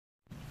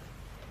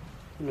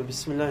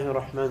بسم الله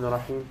الرحمن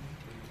الرحيم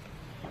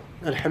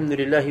الحمد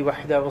لله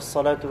وحده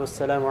والصلاة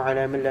والسلام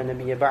على من لا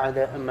نبي بعد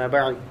أما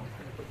بعد.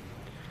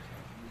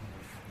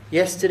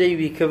 Yesterday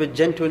we covered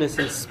gentleness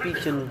in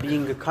speech and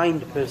being a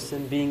kind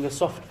person, being a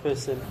soft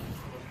person.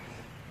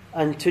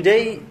 And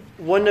today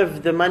one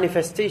of the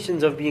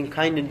manifestations of being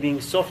kind and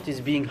being soft is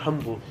being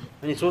humble.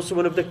 And it's also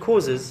one of the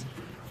causes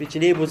which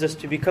enables us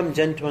to become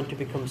gentle and to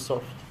become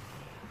soft.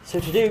 So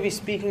today we'll be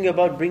speaking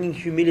about bringing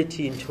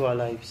humility into our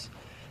lives.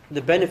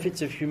 The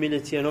benefits of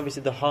humility and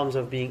obviously the harms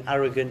of being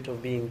arrogant,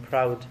 of being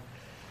proud.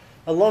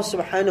 Allah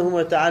subhanahu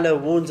wa ta'ala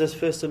warns us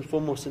first and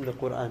foremost in the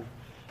Quran.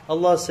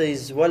 Allah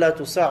says, وَلَا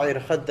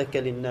تُسَعِّرْ خَدَّكَ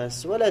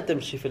لِلنَّاسِ وَلَا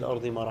تَمْشِ فِي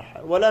الْأَرْضِ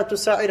مَرَحًا وَلَا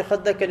تُسَعِّرْ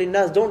خَدَّكَ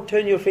لِلنَّاسِ. Don't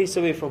turn your face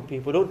away from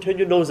people. Don't turn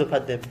your nose up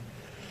at them.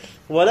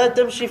 وَلَا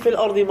تَمْشِ فِي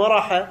الْأَرْضِ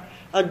مَرَحًا.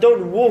 And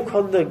don't walk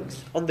on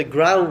the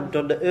ground,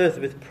 on the earth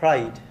with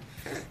pride.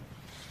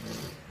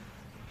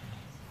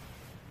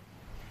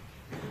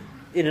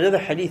 In another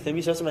hadith, Nabi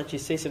Sallallahu actually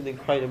says something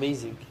quite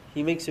amazing.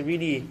 He makes a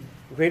really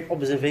great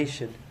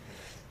observation.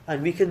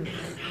 And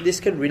this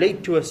can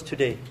relate to us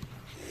today.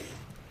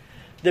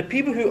 The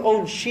people who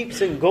own sheep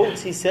and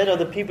goats, he said, are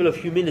the people of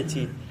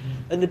humility.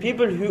 And the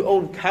people who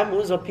own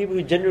camels are people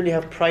who generally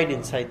have pride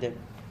inside them.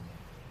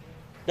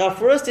 Now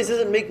for us this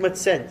doesn't make much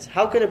sense.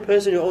 How can a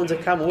person who owns a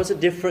camel, what's the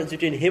difference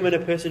between him and a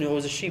person who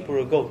owns a sheep or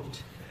a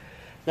goat?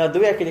 Now the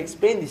way I can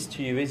explain this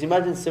to you is,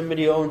 imagine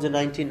somebody who owns a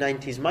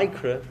 1990s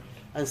Micra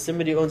and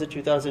somebody owns a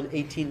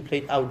 2018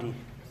 plate Audi,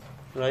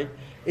 right?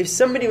 If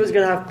somebody was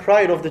going to have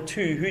pride of the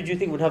two, who do you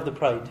think would have the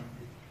pride?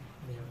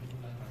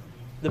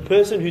 The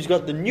person who's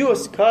got the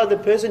newest car, the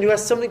person who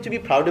has something to be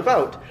proud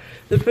about.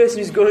 The person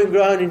who's going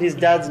around in his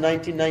dad's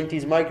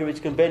 1990s Micra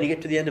which can barely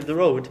get to the end of the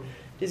road.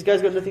 This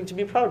guy's got nothing to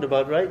be proud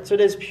about, right? So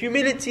there's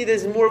humility,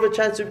 there's more of a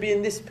chance of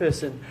being this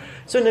person.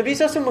 So Nabi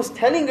Sallallahu Alaihi Wasallam was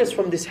telling us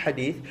from this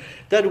hadith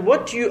that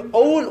what you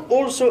own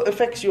also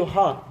affects your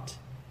heart.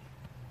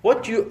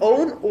 What you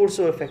own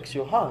also affects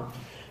your heart.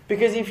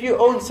 Because if you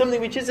own something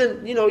which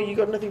isn't, you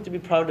got nothing to be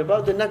proud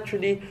about, then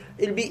naturally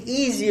it'll be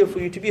easier for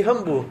you to be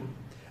humble.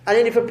 And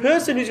then if a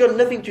person who's got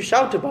nothing to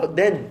shout about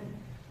then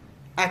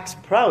acts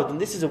proud,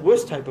 and this is the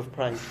worst type of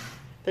pride,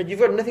 that you've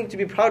got nothing to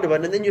be proud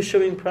about and then you're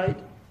showing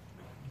pride.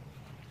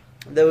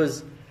 There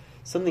was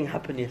something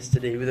happened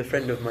yesterday with a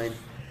friend of mine.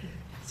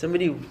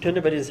 Somebody turned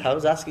up at his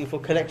house asking for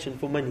collection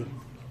for money.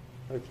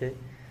 Okay.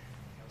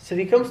 So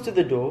he comes to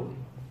the door.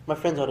 My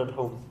friend's not at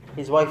home.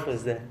 His wife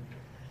was there.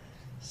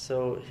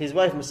 So his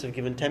wife must have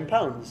given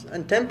 £10.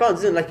 And £10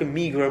 isn't like a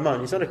meager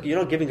amount. It's not like you're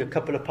not giving a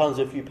couple of pounds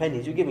or a few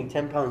pennies. You're giving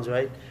 £10,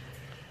 right?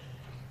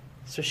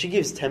 So she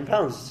gives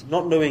 £10,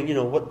 not knowing,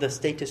 what the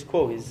status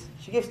quo is.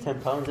 She gives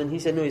 £10 and he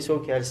said, no, it's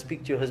okay, I'll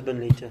speak to your husband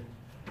later.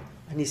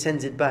 And he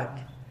sends it back.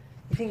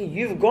 You're thinking,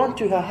 you've gone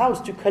to her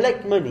house to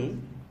collect money.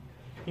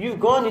 You've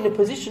gone in a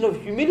position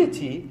of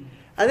humility.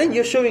 And then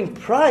you're showing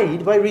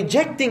pride by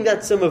rejecting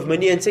that sum of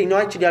money and saying, no,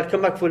 actually, I'll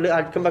come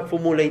back for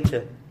more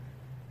later.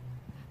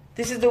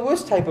 This is the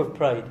worst type of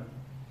pride.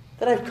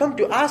 That I've come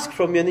to ask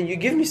from you and then you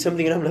give me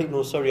something and I'm like,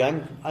 no, sorry,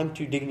 I'm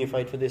too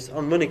dignified for this.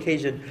 On one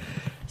occasion,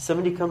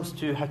 somebody comes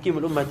to Hakim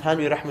al-Ummah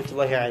Thanwi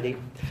rahmatullahi alayhi,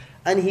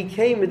 and he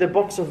came with a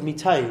box of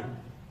mitai.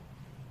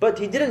 But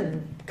he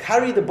didn't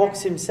carry the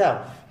box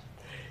himself.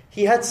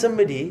 He had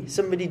somebody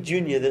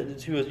junior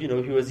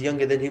who was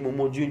younger than him or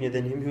more junior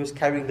than him, who was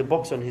carrying the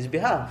box on his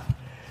behalf.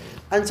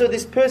 And so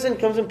this person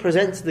comes and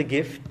presents the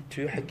gift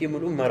to Hakim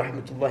al-Ummah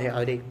rahmatullahi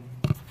alayhi.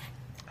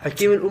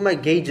 Hakim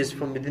al-Ummah gauges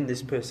from within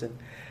this person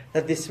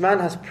that this man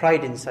has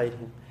pride inside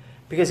him.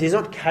 Because he's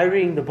not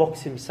carrying the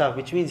box himself,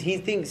 which means he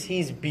thinks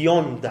he's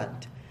beyond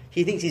that.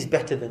 He thinks he's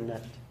better than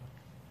that.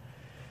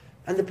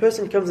 And the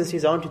person comes and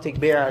says, I want to take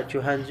bay'ah at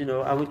your hands,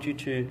 I want you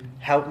to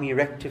help me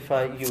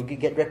rectify,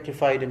 get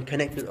rectified and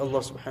connect with Allah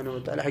subhanahu wa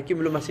ta'ala.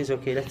 Hakim al-Ummah says,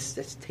 okay, let's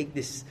take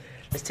this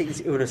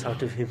illness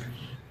out of him.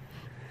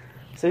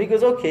 So he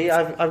goes, okay,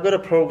 I've got a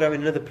program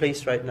in another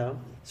place right now,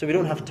 so we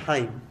don't have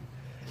time.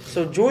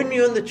 So join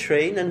me on the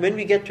train, and when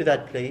we get to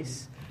that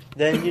place,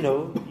 then,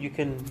 you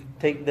can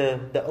take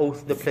the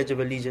oath, the pledge of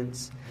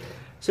allegiance.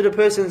 So the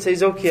person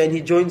says, okay, and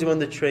he joins him on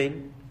the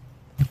train.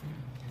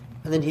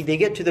 And then they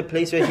get to the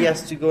place where he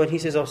has to go, and he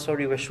says, oh,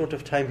 sorry, we're short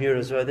of time here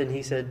as well. Then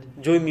he said,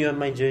 join me on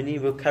my journey,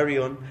 we'll carry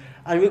on.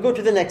 And we'll go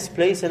to the next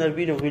place, and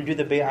we'll do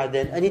the bay'ah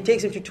then. And he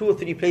takes him to 2 or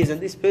 3 places, and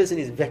this person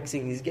is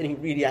vexing, he's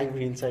getting really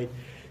angry inside.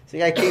 So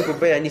I came for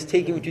bay'ah, and he's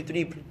taking me to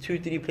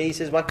 3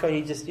 places. Why can't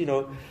he just,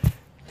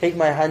 take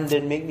my hand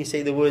and make me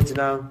say the words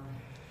now?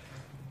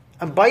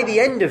 And by the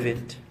end of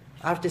it,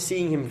 after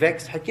seeing him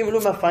vexed, Hakim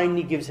al-Ummah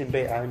finally gives him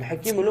bay'ah. And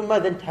Hakim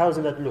al-Ummah then tells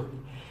him that, look,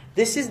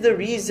 this is the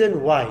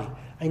reason why.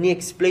 And he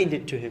explained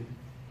it to him.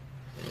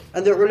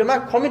 And the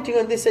ulama commenting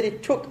on this said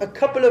it took a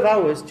couple of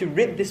hours to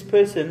rid this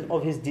person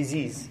of his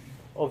disease,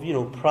 of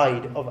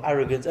pride, of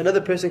arrogance.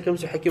 Another person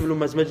comes to Hakim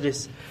al-Ummah's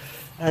majlis,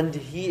 and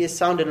it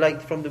sounded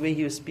like from the way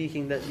he was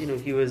speaking that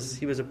he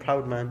was a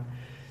proud man.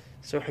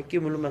 So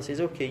Hakim al-Ummah says,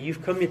 okay,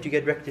 you've come here to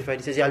get rectified.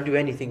 He says, yeah, I'll do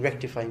anything,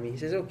 rectify me. He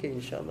says, okay,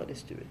 inshallah,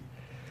 let's do it.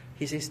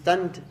 He says,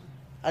 stand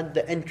at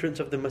the entrance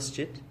of the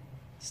masjid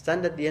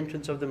stand at the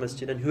entrance of the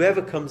masjid, and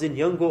whoever comes in,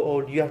 young or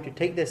old, you have to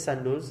take their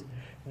sandals.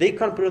 They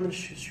can't put on the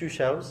shoe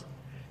shelves.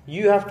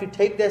 You have to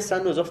take their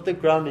sandals off the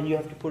ground and you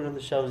have to put it on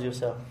the shelves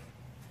yourself.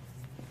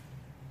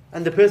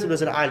 And the person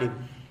was an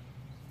alim.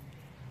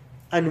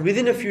 And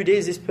within a few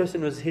days, his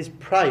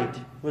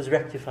pride was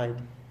rectified.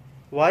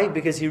 Why?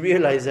 Because he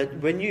realized that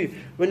when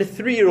a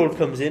 3-year-old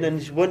comes in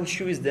and one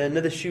shoe is there,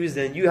 another shoe is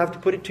there, and you have to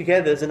put it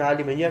together as an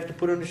alim and you have to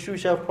put it on the shoe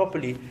shelf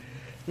properly,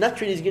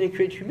 naturally it's going to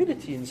create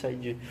humility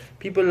inside you.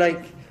 People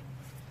like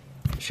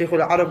Shaykh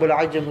al-Arab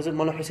al-Ajam, Hazrat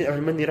Mawlana Hussain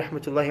al-Mandi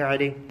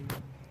rahmatullahi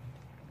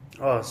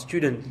alayhi,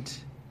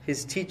 student,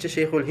 his teacher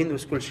Shaykh al-Hind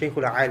was called Shaykh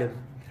al-Alam.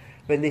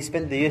 When they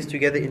spent the years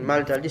together in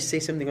Malta, I'll just say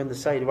something on the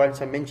side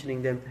whilst I'm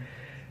mentioning them.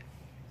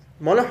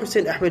 Mawlana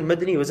Hussain Ahmed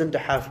Madani wasn't a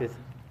Hafiz,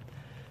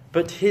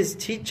 but his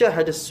teacher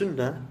had a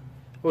sunnah,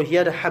 or he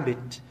had a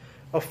habit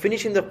of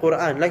finishing the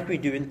Quran like we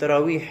do in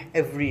Taraweeh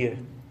every year.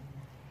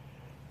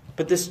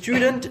 But the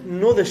student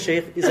nor the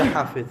Shaykh is a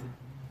Hafiz.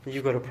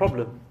 You've got a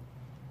problem.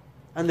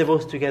 And they're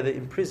both together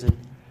in prison.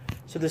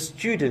 So the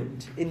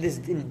student,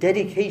 in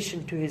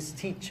dedication to his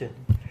teacher,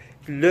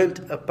 learnt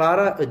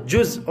a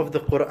juz of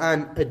the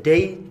Quran a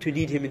day to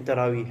lead him in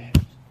Taraweeh.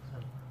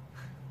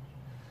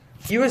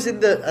 He was when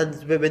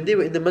they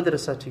were in the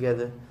madrasa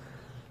together,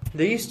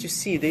 they used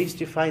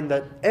to find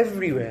that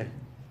everywhere,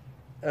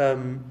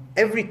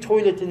 every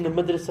toilet in the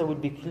madrasa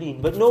would be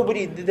clean, but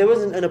there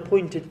wasn't an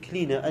appointed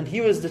cleaner. And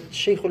he was the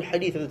Shaykh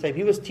al-Hadith at the time.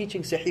 He was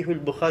teaching Sahih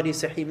al-Bukhari,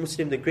 Sahih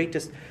Muslim, the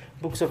greatest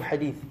books of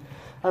Hadith.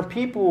 And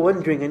people were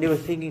wondering, and they were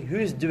thinking, who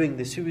is doing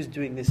this?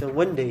 And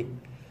one day,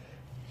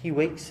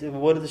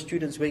 one of the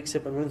students wakes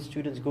up, and one of the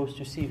students goes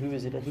to see who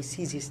is it, and he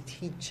sees his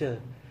teacher,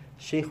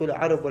 Shaykh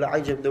al-Arab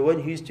al-Ajam, the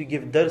one who used to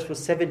give dars for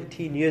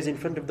 17 years in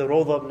front of the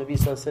Rawdah of Nabi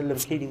sallallahu alaihi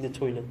wasallam, cleaning the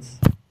toilets.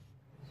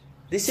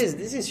 This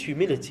is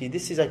humility.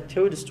 I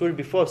told the story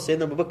before,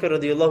 Sayyidina Abu Bakr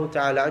radiallahu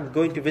ta'ala, and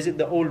going to visit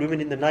the old women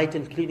in the night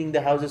and cleaning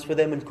the houses for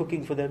them and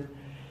cooking for them.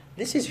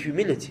 This is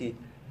humility.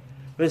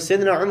 When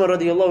Sayyidina Umar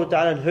radiallahu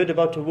ta'ala heard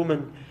about a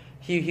woman,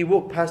 he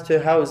walked past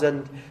her house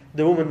and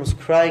the woman was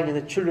crying and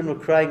the children were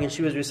crying, and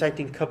she was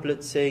reciting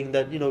couplets saying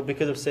that,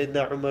 because of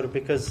Sayyidina Umar,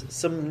 because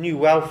some new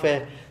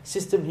welfare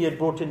system he had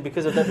brought in,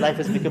 because of that life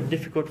has become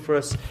difficult for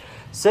us.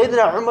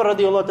 Sayyidina Umar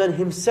radiallahu ta'ala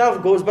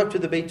himself goes back to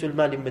the Baytul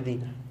Mal in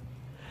Medina.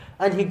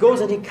 And he goes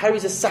and he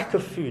carries a sack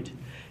of food.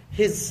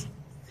 His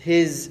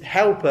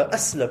helper,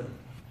 Aslam,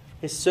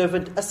 his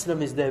servant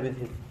Aslam is there with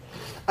him.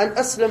 And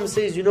Aslam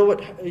says, you know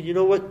what,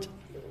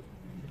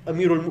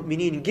 Amirul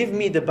Mu'mineen, give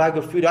me the bag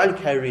of food, I'll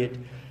carry it.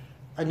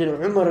 And then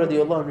Umar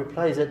radiallahu anh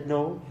replies that,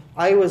 no,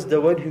 I was the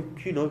one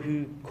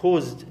who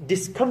caused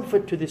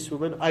discomfort to this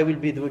woman, I will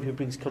be the one who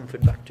brings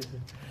comfort back to her.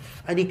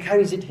 And he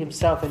carries it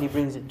himself and he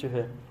brings it to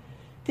her.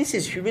 This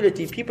is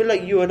humility. People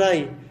like you and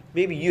I,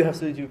 maybe you have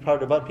something to be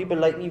proud about. People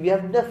like me, we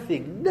have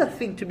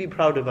nothing to be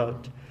proud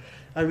about.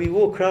 And we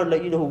walk around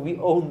like, we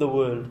own the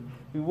world.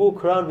 We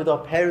walk around with our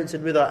parents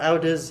and with our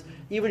elders,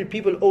 even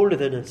people older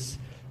than us.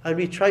 And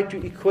we try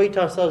to equate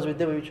ourselves with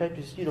them, and we try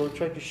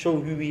to show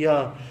who we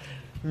are.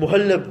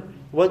 Muhallab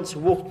once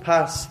walked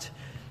past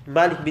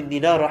Malik bin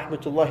Dinar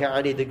rahmatullahi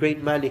alayhi, the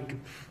great Malik.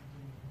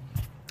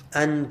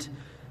 And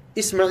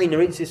Ismail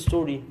narrates this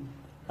story,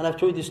 and I've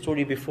told this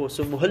story before.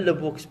 So Muhallab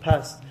walks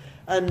past,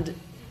 and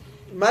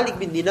Malik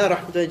bin Dinar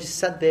rahmatullahi just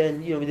sat there,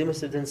 and they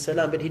must have done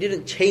salam, but he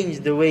didn't change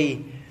the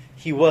way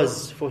he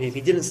was for him.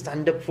 He didn't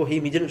stand up for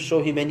him. He didn't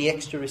show him any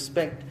extra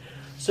respect.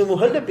 So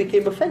Muhallab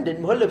became offended.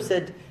 Muhallab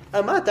said,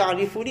 Ama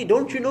ta'arifuni,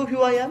 don't you know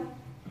who I am?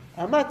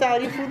 Ama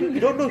ta'arifuni, you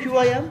don't know who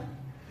I am?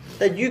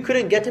 That you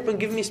couldn't get up and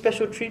give me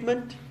special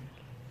treatment?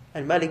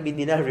 And Malik bin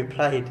Dinar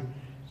replied,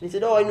 he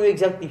said, I know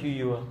exactly who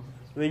you are.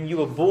 When you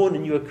were born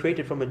and you were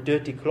created from a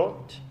dirty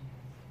clot,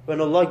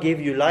 when Allah gave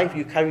you life,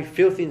 you carry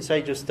filth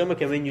inside your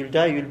stomach, and when you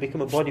die, you'll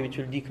become a body which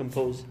will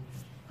decompose.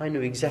 I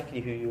know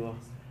exactly who you are.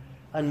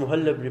 And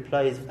Muhallab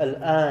replies,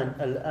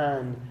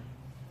 Al-an,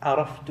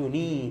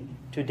 araftuni.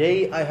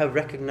 Today I have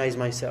recognized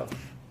myself.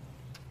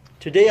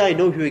 Today I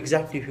know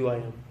exactly who I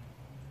am.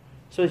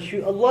 So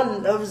Allah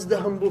loves the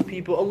humble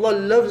people. Allah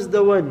loves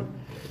the one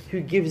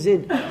who gives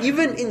in.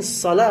 Even in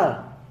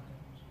salah.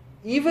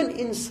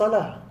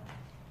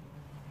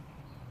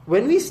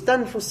 When we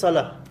stand for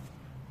salah,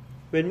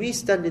 when we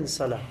stand in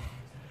salah,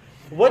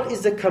 what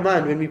is the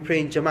command when we pray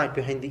in Jama'at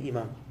behind the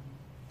Imam?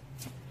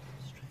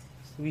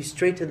 We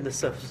straighten the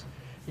safs.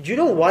 Do you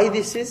know why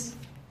this is?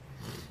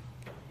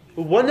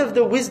 One of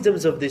the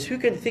wisdoms of this, who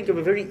can think of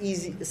a very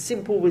easy,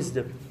 simple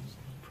wisdom?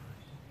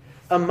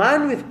 A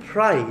man with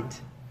pride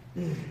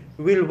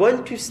will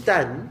want to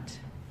stand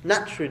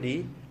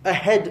naturally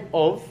ahead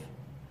of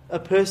a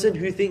person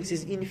who thinks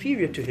is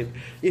inferior to him.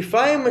 If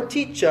I am a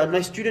teacher and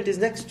my student is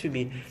next to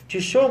me,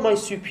 to show my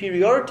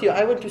superiority,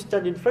 I want to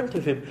stand in front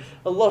of him.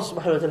 Allah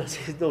subhanahu wa ta'ala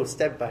says, no,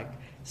 step back,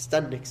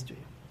 stand next to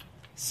him.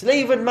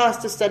 Slave and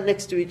master stand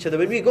next to each other.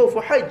 When we go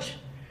for Hajj,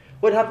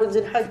 what happens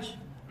in Hajj?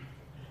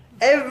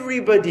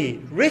 Everybody,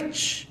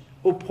 rich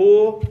or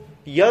poor,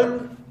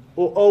 young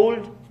or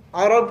old,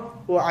 Arab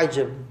or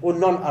Ajam or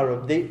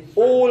non-Arab, they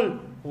all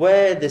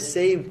wear the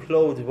same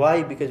clothes.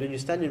 Why? Because when you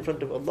stand in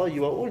front of Allah,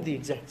 you are all the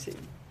exact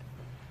same.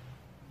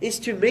 It's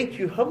to make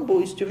you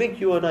humble, it's to make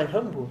you and I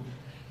humble.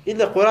 In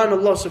the Quran,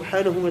 Allah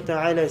subhanahu wa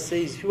ta'ala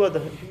says,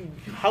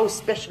 how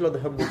special are the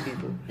humble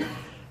people?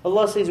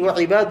 Allah says,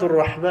 وَعِبَادُ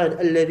الرَّحْمَنِ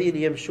الَّذِينَ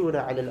يَمْشُونَ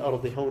عَلَى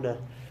الْأَرْضِ هَوْنًا.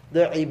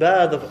 The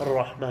ibad of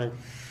Ar-Rahman,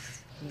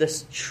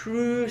 the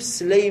true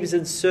slaves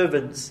and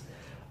servants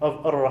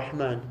of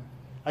Ar-Rahman.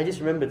 I just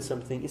remembered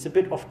something. It's a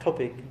bit off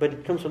topic, but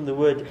it comes from the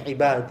word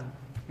ibad,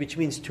 which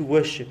means to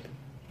worship.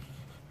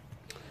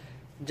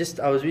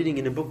 I was reading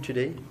in a book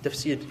today,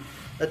 Tafsir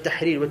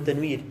At-Tahrir wa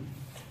Tanweer.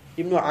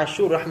 Ibn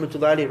Ashur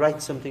rahmatullahi alayhi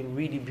writes something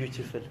really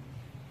beautiful.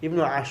 Ibn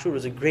Ashur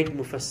was a great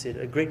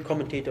mufassir, a great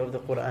commentator of the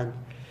Quran.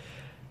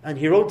 And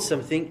he wrote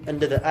something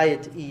under the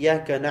ayat,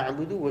 إِيَّاكَ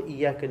نَعْبُدُ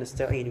وَإِيَّاكَ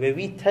نَسْتَعِينُ, where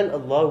we tell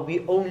Allah, we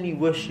only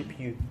worship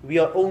you. We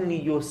are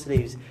only your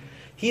slaves.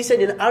 He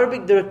said in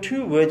Arabic there are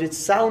two words which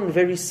sound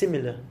very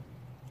similar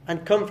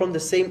and come from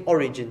the same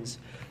origins.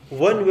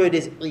 One word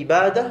is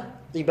ibadah,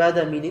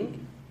 ibadah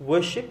meaning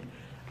worship,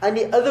 and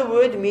the other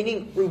word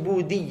meaning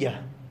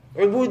ubudiyah.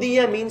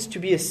 Ubudiyah means to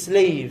be a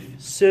slave,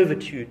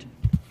 servitude.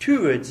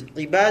 Two words,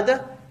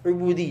 ibadah,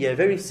 ubudiyah,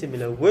 very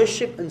similar,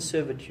 worship and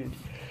servitude.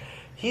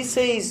 He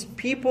says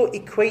people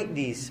equate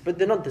these, but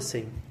they're not the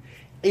same.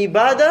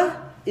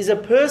 Ibadah is a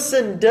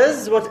person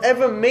does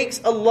whatever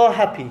makes Allah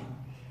happy.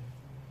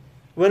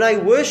 When I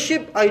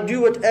worship, I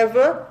do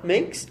whatever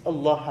makes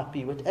Allah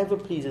happy, whatever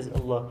pleases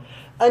Allah.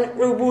 And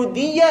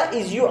ubudiyah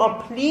is you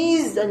are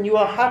pleased and you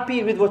are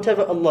happy with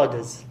whatever Allah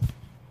does.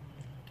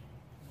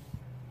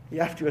 You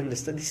have to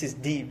understand, this is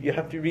deep. You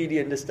have to really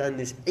understand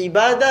this.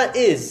 Ibadah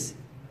is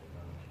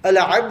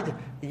al-abd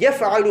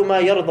yaf'alu ma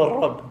yarda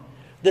al-rabb.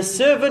 The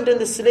servant and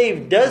the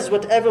slave does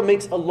whatever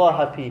makes Allah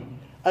happy.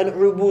 And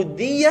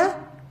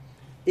ubudiyah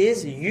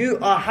is you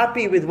are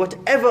happy with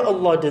whatever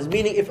Allah does.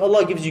 Meaning if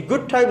Allah gives you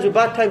good times or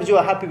bad times, you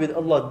are happy with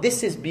Allah.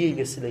 This is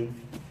being a slave.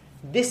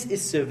 This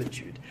is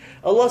servitude.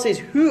 Allah says,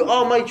 who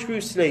are my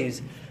true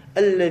slaves?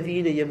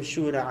 الَّذِينَ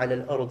يَمْشُونَ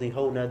عَلَى الْأَرْضِ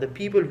هَوْنًا. The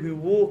people who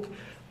walk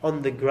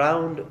on the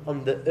ground,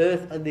 on the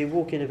earth, and they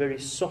walk in a very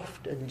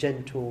soft and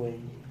gentle way.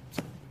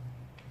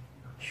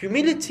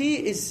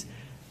 Humility is,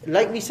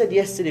 like we said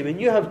yesterday, when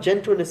you have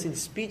gentleness in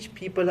speech,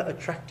 people are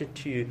attracted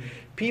to you.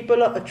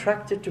 People are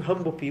attracted to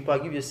humble people. I'll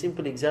give you a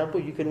simple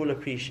example. You can all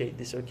appreciate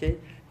this, okay?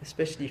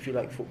 Especially if you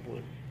like football.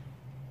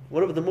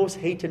 One of the most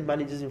hated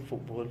managers in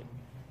football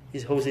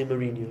is Jose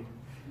Mourinho.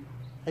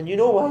 And you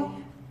know why?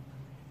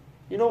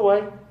 You know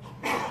why?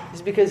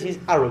 It's because he's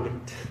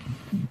arrogant.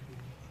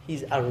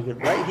 He's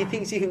arrogant, right? He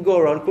thinks he can go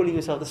around calling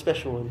himself the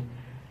special one.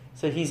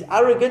 So he's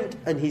arrogant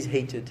and he's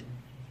hated.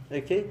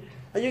 Okay?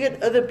 And you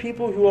get other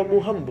people who are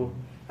more humble.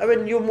 And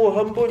when you're more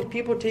humble,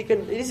 people take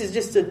this is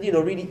just a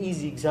really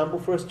easy example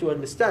for us to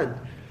understand.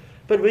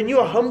 But when you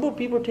are humble,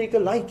 people take a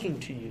liking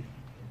to you.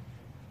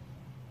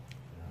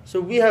 So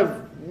we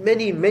have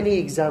many, many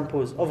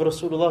examples of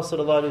Rasulullah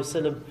sallallahu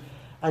alaihi wasallam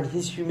and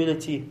his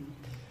humility.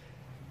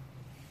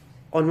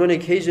 On one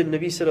occasion,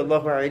 Nabi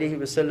sallallahu alaihi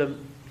wasallam,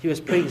 he was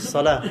praying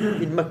salah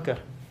in Mecca,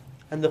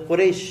 and the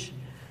Quraysh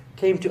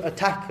came to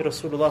attack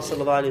Rasulullah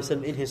sallallahu alaihi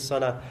wasallam in his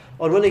salah.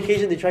 On one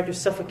occasion, they tried to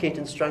suffocate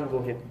and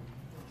strangle him.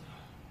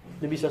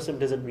 Nabi sallallahu alaihi wasallam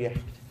doesn't react.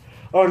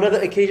 Or another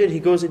occasion, he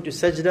goes into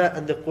sajda,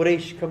 and the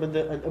Quraysh come, and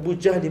Abu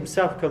Jahl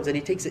himself comes, and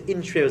he takes the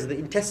entrails, the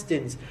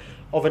intestines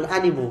of an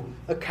animal,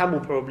 a camel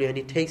probably, and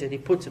he takes and he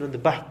puts it on the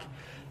back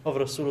of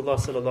Rasulullah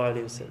sallallahu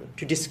alaihi wasallam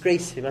to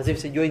disgrace him, as if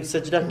saying, "You're in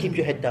sajda, keep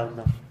your head down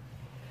now."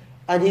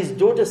 And his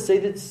daughter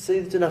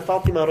Sayyidatina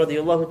Fatima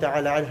radiallahu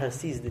ta'ala anha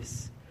sees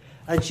this.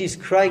 And she's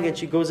crying and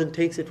she goes and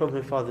takes it from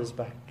her father's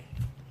back.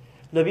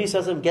 Nabi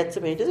Sallallahu gets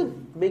up and he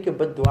doesn't make a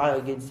bad dua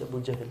against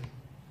Abu Jahl.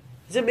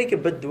 He doesn't make a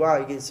bad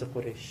dua against the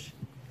Quraysh.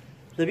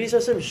 Nabi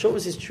Sallallahu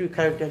shows his true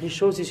character and he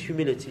shows his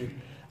humility.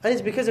 And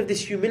it's because of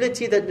this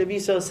humility that Nabi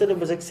Sallallahu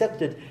was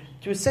accepted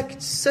to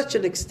such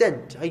an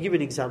extent. I give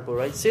an example,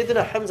 right?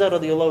 Sayyidina Hamza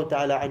radiallahu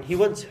ta'ala, and he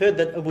once heard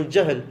that Abu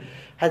Jahl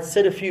had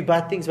said a few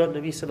bad things about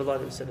Nabi Sallallahu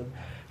Alaihi Wasallam.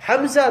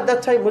 Hamza at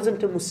that time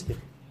wasn't a Muslim.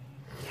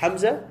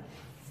 Hamza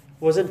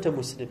wasn't a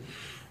Muslim.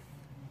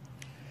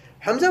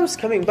 Hamza was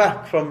coming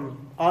back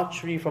from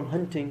archery, from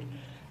hunting,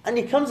 and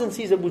he comes and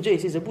sees Abu Jahl. He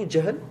says, "Abu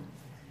Jahl,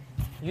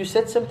 you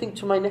said something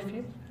to my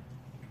nephew?"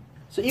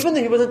 So even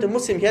though he wasn't a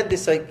Muslim, he had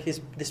this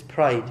this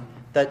pride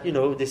that,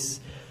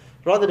 this,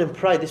 rather than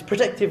pride, this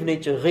protective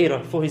nature,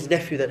 ghaira, for his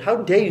nephew, that how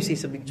dare you say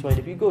something to my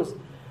nephew? He goes,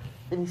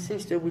 and he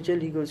says to Abu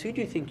Jahl, he goes, "Who do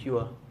you think you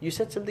are? You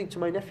said something to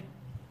my nephew."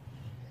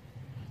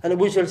 And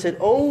Abu Jahl said,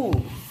 "Oh,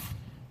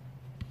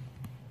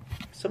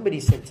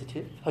 somebody's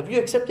sensitive. Have you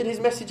accepted his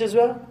message as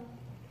well?"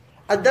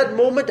 At that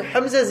moment,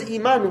 Hamza's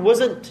iman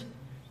wasn't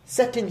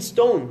set in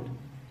stone.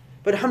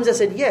 But Hamza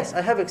said, "Yes,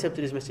 I have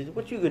accepted his message.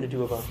 What are you going to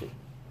do about it?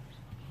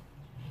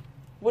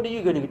 What are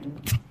you going to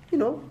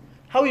do?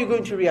 How are you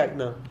going to react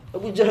now?"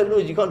 Abu Jahl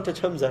knows you can't touch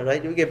Hamza,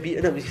 right? You get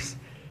beaten up.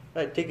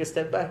 Right, take a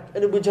step back.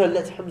 And Abu Jahl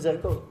lets Hamza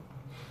go.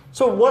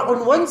 So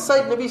on one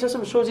side, Nabi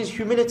Sallallahu shows his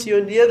humility.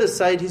 On the other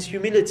side, his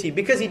humility,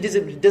 because he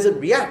doesn't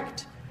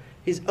react.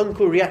 His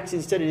uncle reacts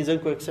instead, and his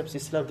uncle accepts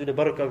Islam through the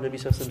barakah of Nabi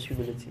Sallallahu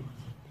humility.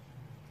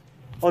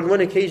 On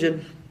one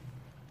occasion,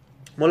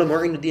 Mawla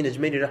Mu'inuddin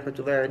Ajmeri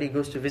rahmatullahi alayhi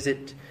goes to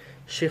visit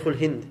Shaykh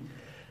al-Hind,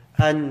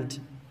 and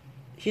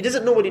he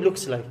doesn't know what he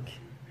looks like.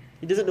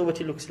 He doesn't know what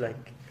he looks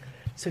like.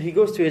 So he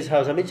goes to his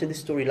house. I mentioned this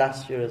story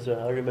last year as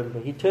well, I remember.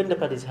 He turned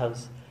up at his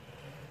house,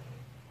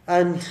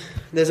 and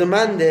there's a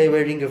man there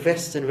wearing a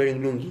vest and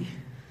wearing lungi.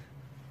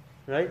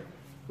 Right?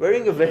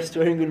 Wearing a vest,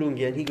 wearing a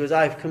lungi, and he goes,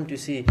 I've come to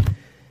see,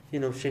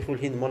 Shaykh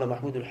al-Hind, Mawla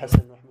Mahmud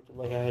al-Hasan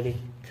rahmatullahi alayhi.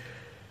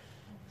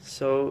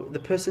 So the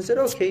person said,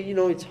 okay,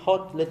 it's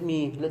hot, let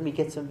me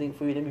get something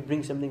for you, let me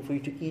bring something for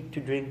you to eat, to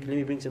drink, let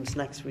me bring some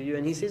snacks for you.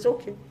 And he says,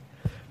 okay.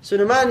 So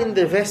the man in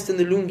the vest and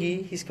the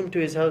lungi, he's come to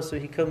his house, so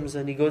he comes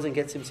and he goes and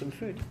gets him some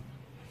food.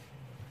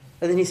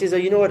 And then he says,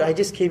 you know what, I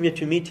just came here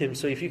to meet him,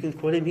 so if you can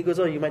call him. He goes,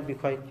 you might be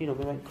quite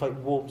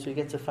warm. So he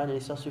gets a fan and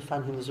he starts to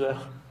fan him as well.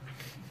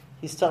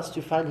 He starts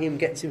to fan him,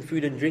 gets him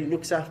food and drink,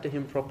 looks after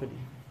him properly.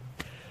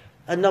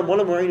 And now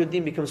Mawla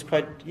Mu'inuddin becomes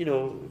quite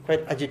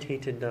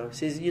agitated now. He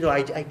says,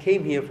 I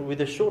came here with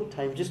a short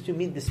time just to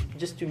meet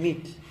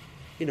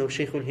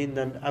Shaykh al-Hind,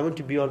 and I want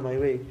to be on my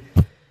way.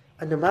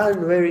 And the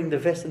man wearing the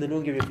vest and the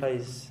lungi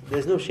replies,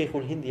 there's no Shaykh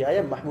al-Hindi, I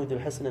am Mahmud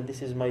al-Hasan and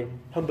this is my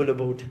humble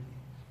abode.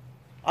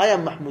 I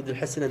am Mahmud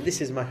al-Hasan and this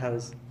is my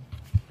house.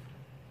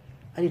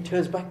 And he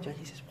turns back to him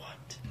and he says,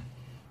 what?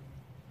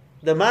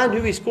 The man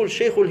who is called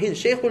Shaykh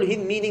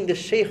al-Hind meaning the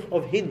Shaykh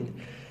of Hind.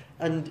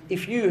 And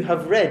if you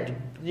have read,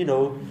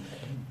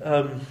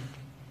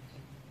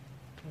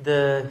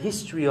 the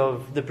history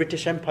of the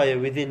British Empire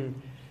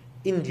within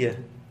India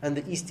and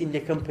the East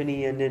India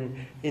Company, and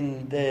then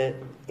in the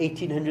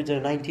 1800s or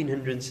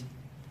 1900s,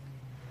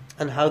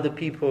 and how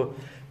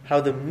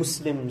the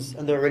Muslims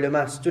and the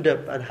ulama stood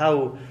up and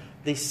how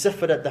they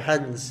suffered at the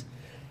hands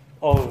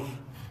of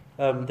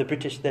the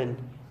British then,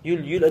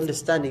 you'll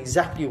understand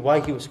exactly why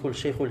he was called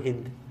Shaykh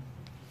al-Hind.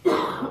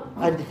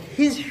 And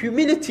his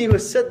humility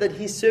was such that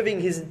he's serving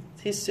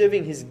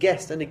his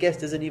guest, and the guest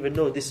doesn't even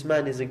know this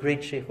man is a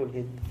great Shaykh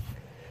al-Hind.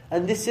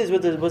 And this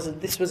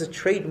was a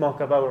trademark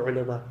of our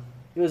ulama.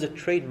 It was a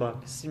trademark,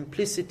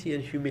 simplicity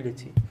and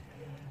humility.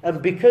 And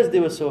because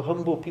they were so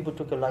humble, people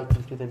took a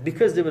liking to them.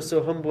 Because they were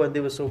so humble and they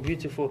were so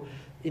beautiful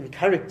in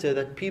character,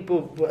 that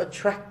people were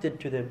attracted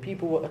to them,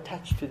 people were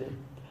attached to them.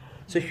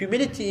 So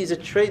humility is a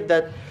trait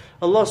that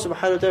Allah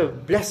subhanahu wa ta'ala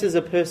blesses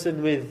a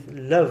person with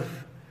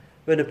love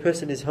when a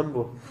person is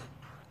humble.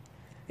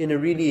 In a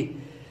really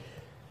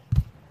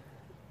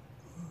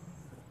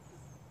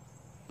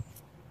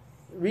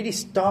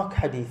stark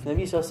hadith,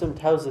 Nabi Sallallahu Alaihi Wasallam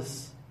tells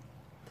us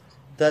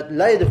that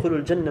لا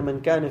يدخل الجنة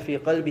من كان في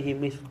قلبه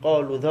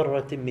مثقال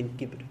ذرة من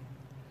كبر.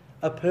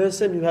 A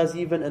person who has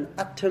even an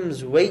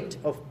atom's weight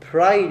of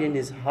pride in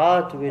his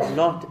heart will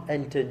not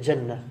enter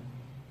Jannah.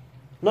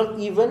 Not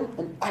even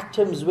an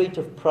atom's weight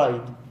of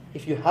pride.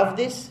 If you have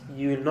this,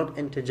 you will not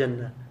enter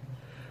Jannah.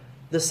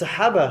 The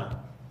Sahaba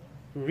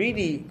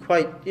really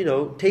quite,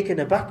 taken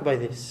aback by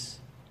this,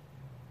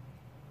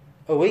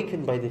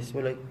 awakened by this.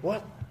 We're like,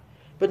 what?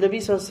 But Nabi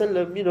Sallallahu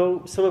Alaihi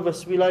Wasallam, some of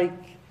us, we like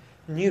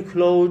new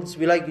clothes,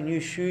 we like new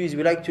shoes,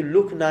 we like to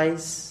look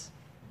nice.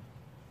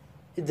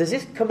 Does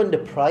this come under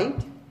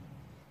pride?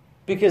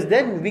 Because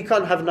then we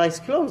can't have nice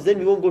clothes, then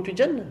we won't go to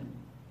Jannah.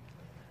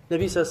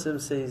 Nabi Sallallahu Alaihi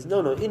Wasallam says,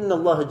 no, Inna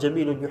Allah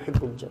jamilun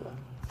yuhibbul jamal.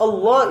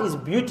 Allah is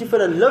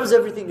beautiful and loves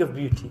everything of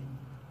beauty.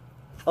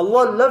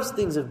 Allah loves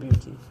things of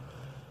beauty.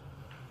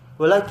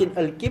 وَلَكِنْ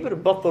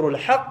الْكِبْرُ بَطَرُ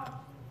الْحَقِّ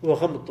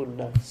وَغَمْطُ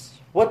النَّاسِ.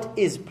 What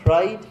is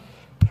pride?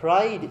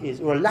 Pride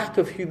is, or lack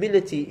of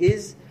humility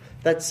is,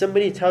 that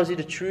somebody tells you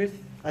the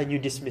truth and you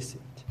dismiss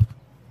it.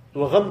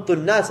 وَغَمْطُ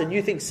النَّاسِ. And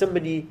you think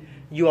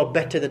you are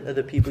better than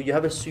other people. You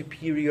have a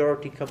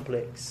superiority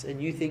complex and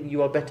you think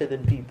you are better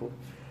than people.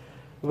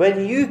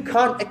 When you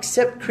can't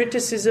accept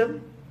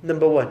criticism,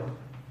 number one,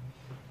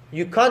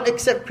 you can't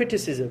accept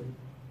criticism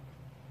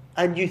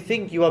and you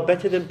think you are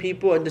better than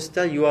people,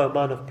 understand you are a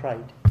man of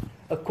pride,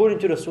 according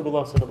to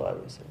Rasulullah sallallahu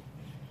alaihi wasallam.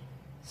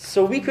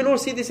 So we can all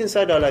see this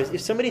inside our lives.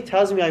 If somebody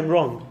tells me I'm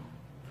wrong,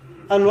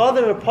 and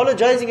rather than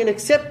apologizing and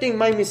accepting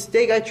my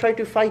mistake, I try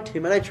to fight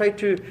him and I try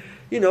to do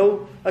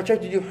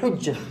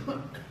hujjah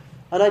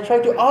and I try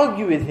to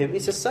argue with him.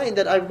 It's a sign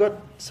that I've got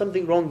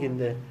something wrong in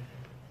there.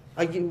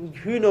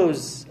 Who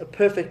knows a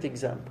perfect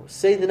example?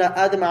 Sayyidina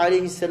Adam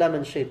alayhi salam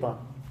and Shaitan.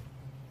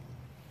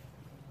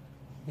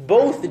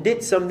 Both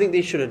did something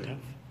they shouldn't have.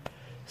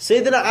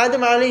 Sayyidina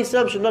Adam alayhi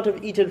salam should not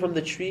have eaten from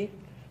the tree.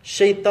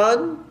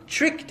 Shaitan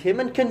tricked him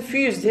and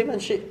confused him,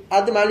 and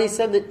Adam alayhi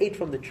salam then ate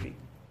from the tree.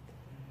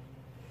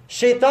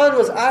 Shaitan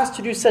was asked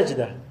to do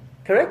sajda,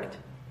 correct?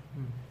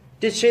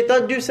 Did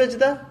Shaitan do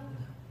sajda?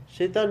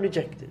 Shaitan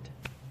rejected.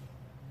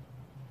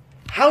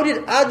 How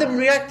did Adam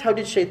react? How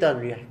did Shaitan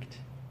react?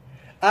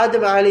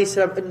 Adam alayhi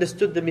salam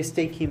understood the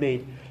mistake he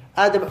made.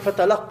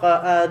 فَتَلَقَّى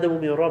آدَمُ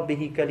مِنْ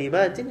رَبِّهِ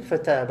كَلِمَاتٍ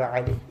فَتَابَ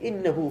عَلَيْهِ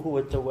إِنَّهُ هُوَ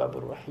التَّوَّابُ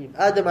الرَّحِيمُ.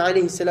 Adam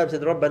alayhi salam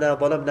said, رَبَّنَا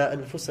ظَلَمْنَا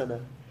أَنفُسَنَا.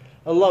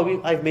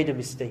 Allah, I've made a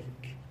mistake.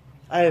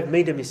 I have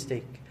made a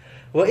mistake.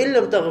 وَإِن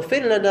لَمْ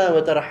تَغْفِرْ لَنَا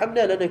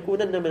وَتَرْحَمْنَا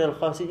لَنَكُونَنَّ مِنَ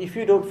الْخَاسِرِينَ. If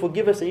you don't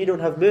forgive us and you don't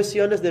have mercy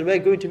on us, then we're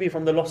going to be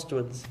from the lost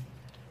ones.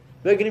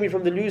 We're going to be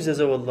from the losers,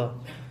 O Allah.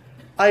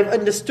 I've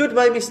understood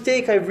my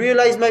mistake, I've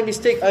realized my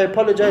mistake, I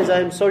apologize, I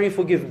am sorry,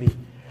 forgive me.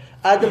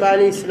 Adam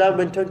alayhi salam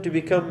went on to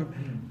become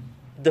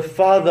the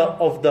father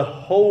of the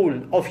whole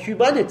of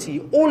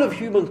humanity, all of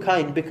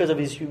humankind, because of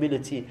his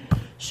humility.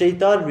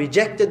 Shaitan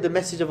rejected the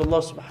message of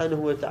Allah subhanahu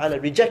wa ta'ala,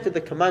 rejected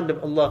the command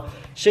of Allah.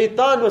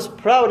 Shaitan was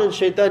proud, and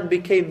Shaitan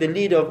became the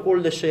leader of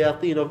all the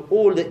shayateen, of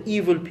all the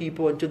evil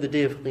people until the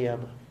day of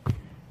Qiyamah.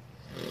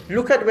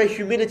 Look at where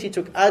humility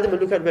took Adam,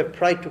 and look at where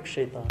pride took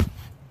Shaitan.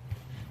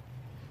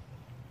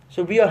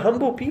 So we are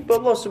humble people.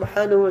 Allah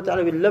subhanahu wa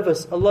ta'ala will love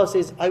us. Allah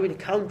says, I will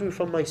count you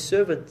from my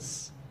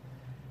servants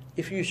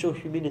if you show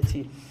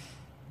humility.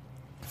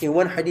 In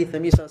one hadith,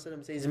 Nabi sallallahu alayhi wa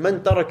sallam says, Man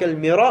taraka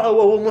al-mira'a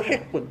wa huwa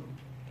muhiqqun.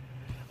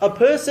 A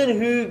person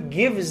who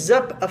gives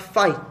up a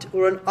fight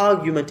or an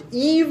argument,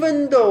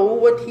 even though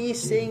what he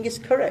is saying is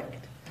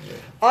correct.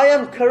 I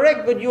am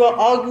correct, but you are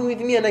arguing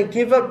with me, and I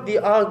give up the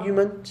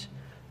argument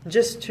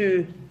just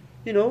to,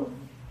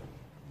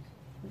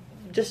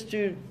 just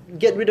to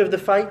get rid of the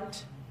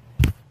fight.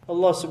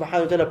 Allah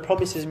subhanahu wa ta'ala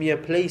promises me a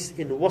place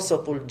in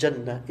wasatul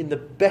Jannah, in the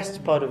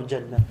best part of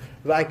Jannah,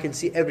 where I can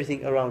see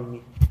everything around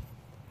me.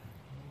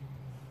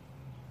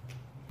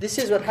 This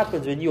is what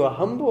happens when you are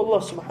humble.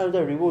 Allah subhanahu wa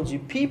ta'ala rewards you.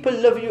 People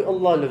love you,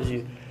 Allah loves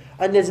you.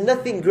 And there's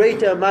nothing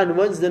greater a man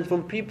wants than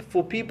for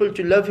people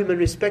to love him and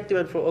respect him,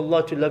 and for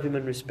Allah to love him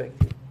and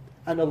respect him,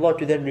 and Allah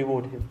to then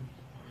reward him.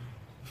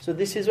 So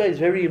this is why it's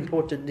very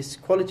important, this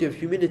quality of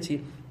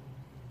humility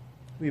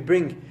we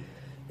bring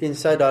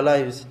inside our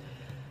lives.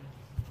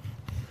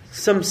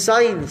 Some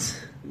signs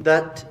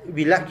that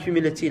we lack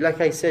humility,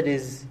 like I said,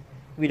 is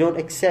we don't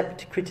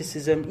accept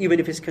criticism, even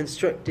if it's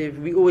constructive.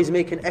 We always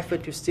make an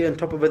effort to stay on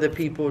top of other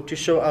people, to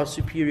show our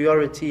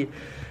superiority.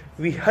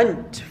 We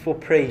hunt for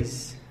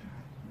praise.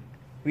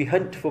 We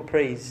hunt for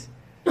praise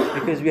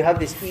because we have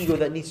this ego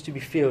that needs to be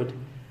filled.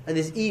 And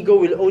this ego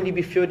will only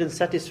be filled and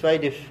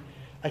satisfied if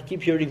I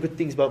keep hearing good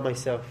things about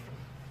myself.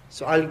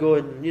 So I'll go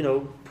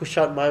and, push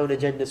out my own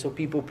agenda so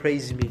people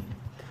praise me.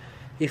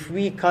 If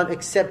we can't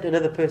accept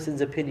another person's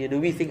opinion, or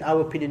we think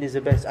our opinion is the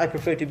best, I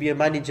prefer to be a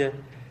manager,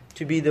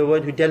 to be the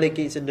one who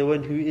delegates and the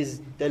one who is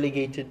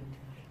delegated,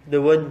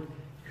 the one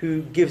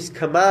who gives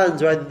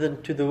commands rather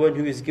than to the one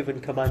who is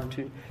given command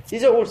to.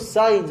 These are all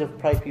signs of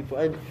pride, people.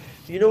 And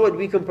you know what?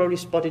 We can probably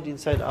spot it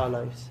inside our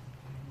lives.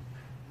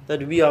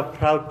 That we are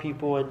proud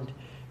people, and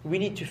we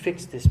need to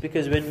fix this.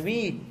 Because when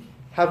we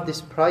have this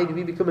pride,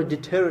 we become a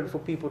deterrent for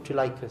people to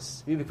like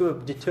us. We become a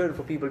deterrent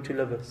for people to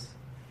love us.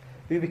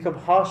 We become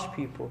harsh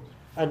people.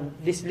 And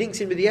this links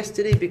in with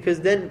yesterday,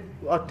 because then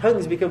our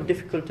tongues become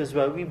difficult as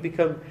well. We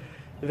become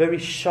very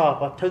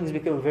sharp. Our tongues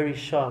become very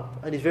sharp,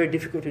 and it's very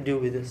difficult to deal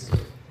with this.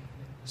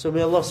 So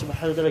may Allah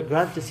subhanahu wa ta'ala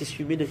grant us this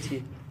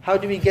humility. How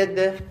do we get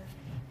there?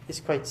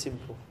 It's quite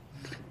simple.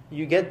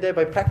 You get there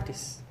by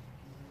practice.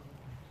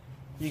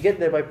 You get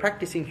there by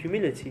practicing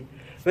humility.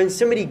 When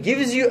somebody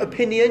gives you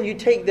opinion, you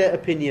take their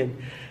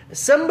opinion.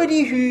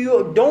 Somebody who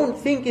you don't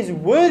think is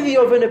worthy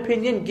of an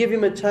opinion, give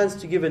him a chance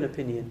to give an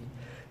opinion.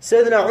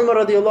 Sayyidina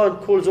Umar radiallahu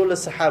anh calls all the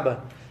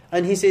Sahaba,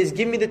 and he says,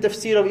 give me the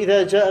tafsir of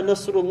إِذَا جَاءَ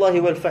نَصْرُ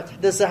اللَّهِ وَالْفَتْحِ.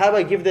 The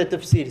Sahaba give their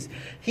tafsirs.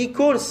 He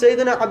calls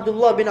Sayyidina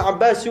Abdullah bin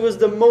Abbas, who was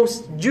the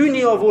most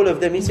junior of all of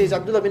them. He says,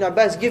 Abdullah bin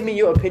Abbas, give me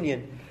your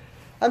opinion.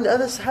 And the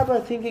other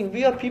Sahaba are thinking,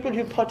 we are people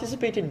who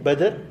participate in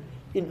Badr,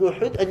 in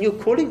Uhud, and you're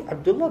calling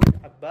Abdullah bin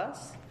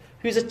Abbas,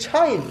 who is a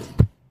child.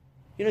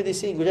 They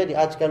say,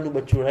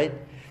 right?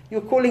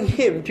 You're calling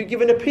him to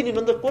give an opinion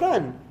on the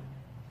Quran.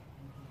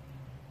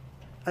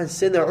 And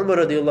Sayyidina Umar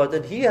radiallahu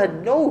anh, he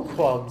had no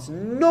qualms,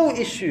 no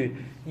issue.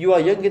 You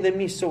are younger than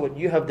me, so what?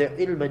 You have their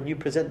ilm and you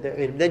present their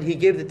ilm. Then he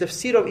gave the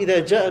tafsir of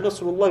إِذَا جَاءَ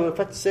نَصْرُ اللَّهِ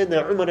وَالْفَتْحِ.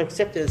 Sayyidina Umar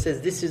accepted and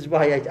says, this is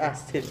why I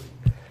asked him.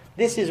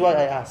 This is why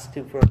I asked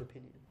him for an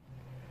opinion.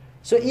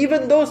 So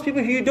even those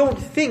people who you don't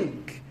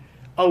think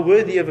are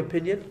worthy of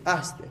opinion,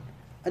 ask them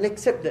and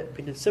accept that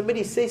opinion.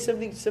 Somebody says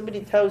something,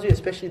 somebody tells you,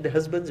 especially the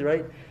husbands,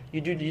 right?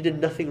 You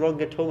did nothing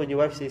wrong at home, and your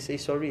wife says, say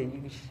sorry, and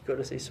you got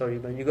to say sorry,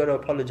 man. You got to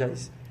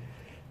apologize.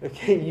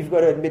 Okay, you've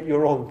got to admit you're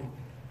wrong.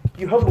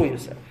 You humble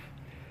yourself.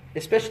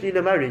 Especially in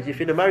a marriage.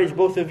 If in a marriage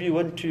both of you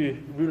want to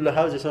rule the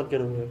house, it's not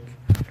going to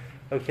work.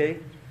 Okay?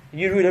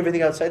 You ruin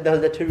everything outside the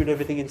house, let her ruin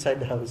everything inside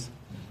the house.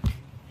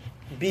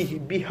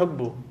 Be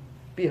humble.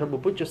 Be humble.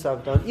 Put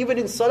yourself down. Even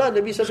in Salah,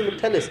 Nabi Sallallahu Alaihi Wasallam would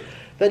tell us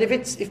that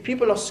if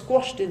people are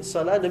squashed in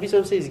Salah, Nabi Sallallahu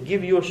Alaihi Wasallam says,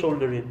 give your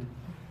shoulder in.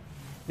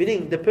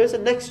 Meaning, the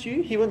person next to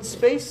you, he wants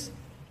space,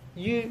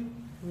 you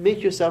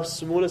make yourself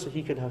smaller so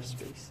he can have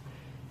space.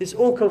 This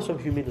all comes from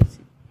humility.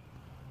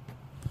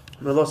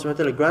 May Allah subhanahu wa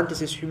ta'ala grant us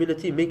His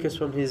humility, make us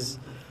from His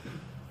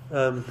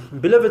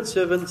beloved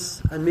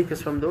servants, and make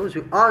us from those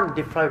who aren't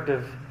deprived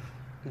of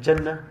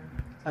Jannah,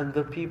 and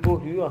the people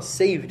who are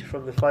saved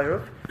from the fire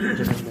of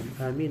Jahannam.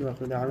 Ameen wa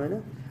akhir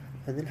da'wana.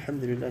 And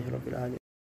alhamdulillahi rabbil alamin.